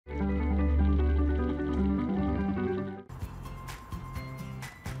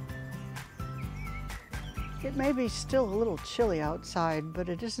It may be still a little chilly outside, but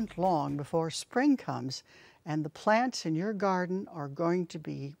it isn't long before spring comes, and the plants in your garden are going to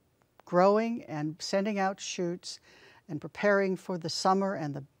be growing and sending out shoots and preparing for the summer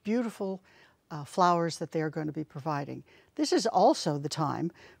and the beautiful flowers that they are going to be providing. This is also the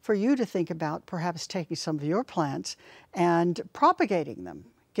time for you to think about perhaps taking some of your plants and propagating them,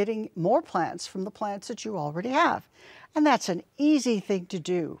 getting more plants from the plants that you already have. And that's an easy thing to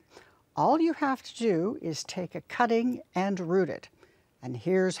do. All you have to do is take a cutting and root it. And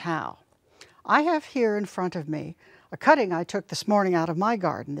here's how. I have here in front of me a cutting I took this morning out of my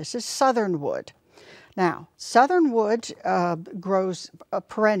garden. This is southernwood. Now, southernwood grows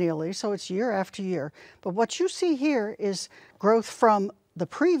perennially, so it's year after year. But what you see here is growth from the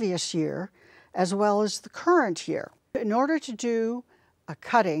previous year as well as the current year. In order to do a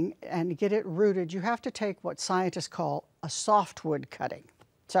cutting and get it rooted, you have to take what scientists call a softwood cutting.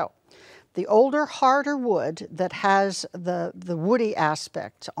 So, the older, harder wood that has the woody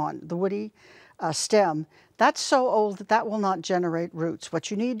aspect on, the woody stem, that's so old that that will not generate roots. What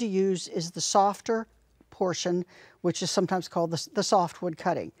you need to use is the softer portion, which is sometimes called the softwood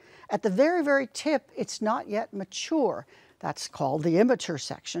cutting. At the very, very tip, it's not yet mature. That's called the immature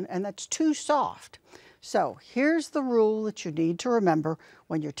section, and that's too soft. So here's the rule that you need to remember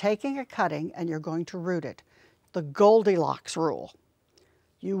when you're taking a cutting and you're going to root it. The Goldilocks rule.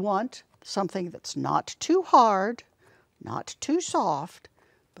 You want something that's not too hard, not too soft,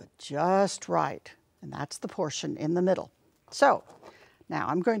 but just right. And that's the portion in the middle. So now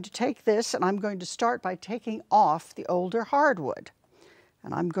I'm going to take this and I'm going to start by taking off the older hardwood.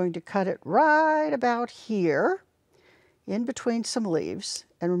 And I'm going to cut it right about here, in between some leaves,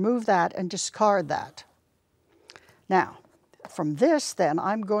 and remove that and discard that. Now, from this then,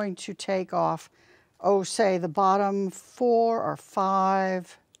 I'm going to take off, oh, say the bottom 4 or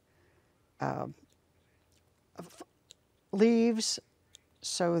 5 leaves,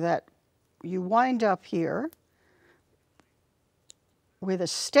 so that you wind up here with a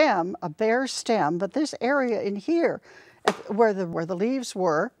stem, a bare stem, but this area in here, where the leaves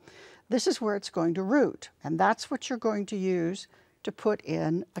were, this is where it's going to root, and that's what you're going to use to put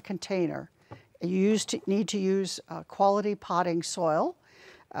in a container. You need to use quality potting soil,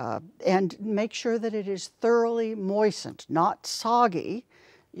 and make sure that it is thoroughly moistened, not soggy.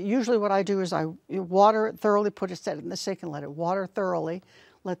 Usually what I do is I water it thoroughly, set it in the sink and let it water thoroughly.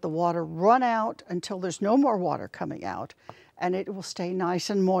 Let the water run out until there's no more water coming out, and it will stay nice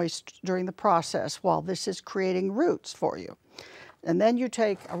and moist during the process while this is creating roots for you. And then you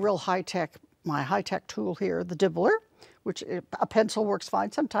take a real high-tech, my high-tech tool here, the dibbler, which a pencil works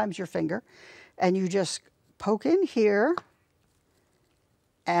fine, sometimes your finger, and you just poke in here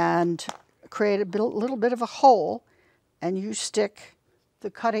and create a little bit of a hole, and you stick the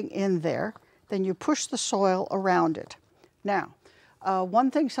cutting in there, then you push the soil around it. Now,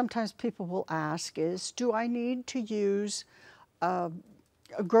 one thing sometimes people will ask is, do I need to use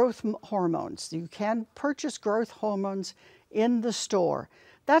growth hormones? You can purchase growth hormones in the store.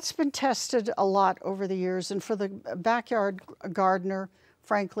 That's been tested a lot over the years, and for the backyard gardener,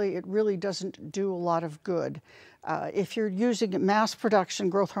 frankly, it really doesn't do a lot of good. If you're using mass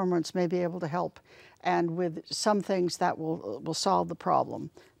production, growth hormones may be able to help, and with some things that will solve the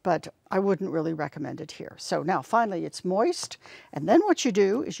problem, but I wouldn't really recommend it here. So now finally it's moist, and then what you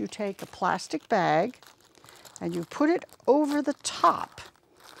do is you take a plastic bag and you put it over the top.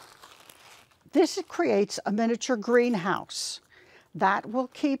 This creates a miniature greenhouse that will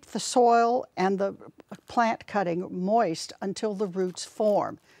keep the soil and the plant cutting moist until the roots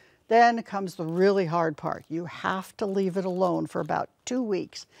form. Then comes the really hard part. You have to leave it alone for about 2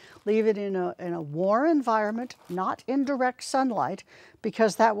 weeks. Leave it in a warm environment, not in direct sunlight,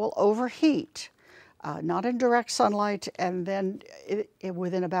 because that will overheat. Not in direct sunlight, and then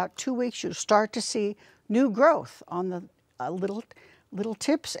within about 2 weeks you'll start to see new growth on the little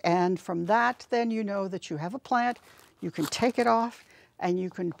tips, and from that then you know that you have a plant. You can take it off and you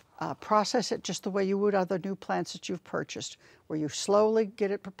can process it just the way you would other new plants that you've purchased, where you slowly get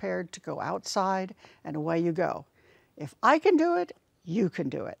it prepared to go outside and away you go. If I can do it, you can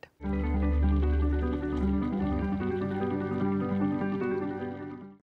do it.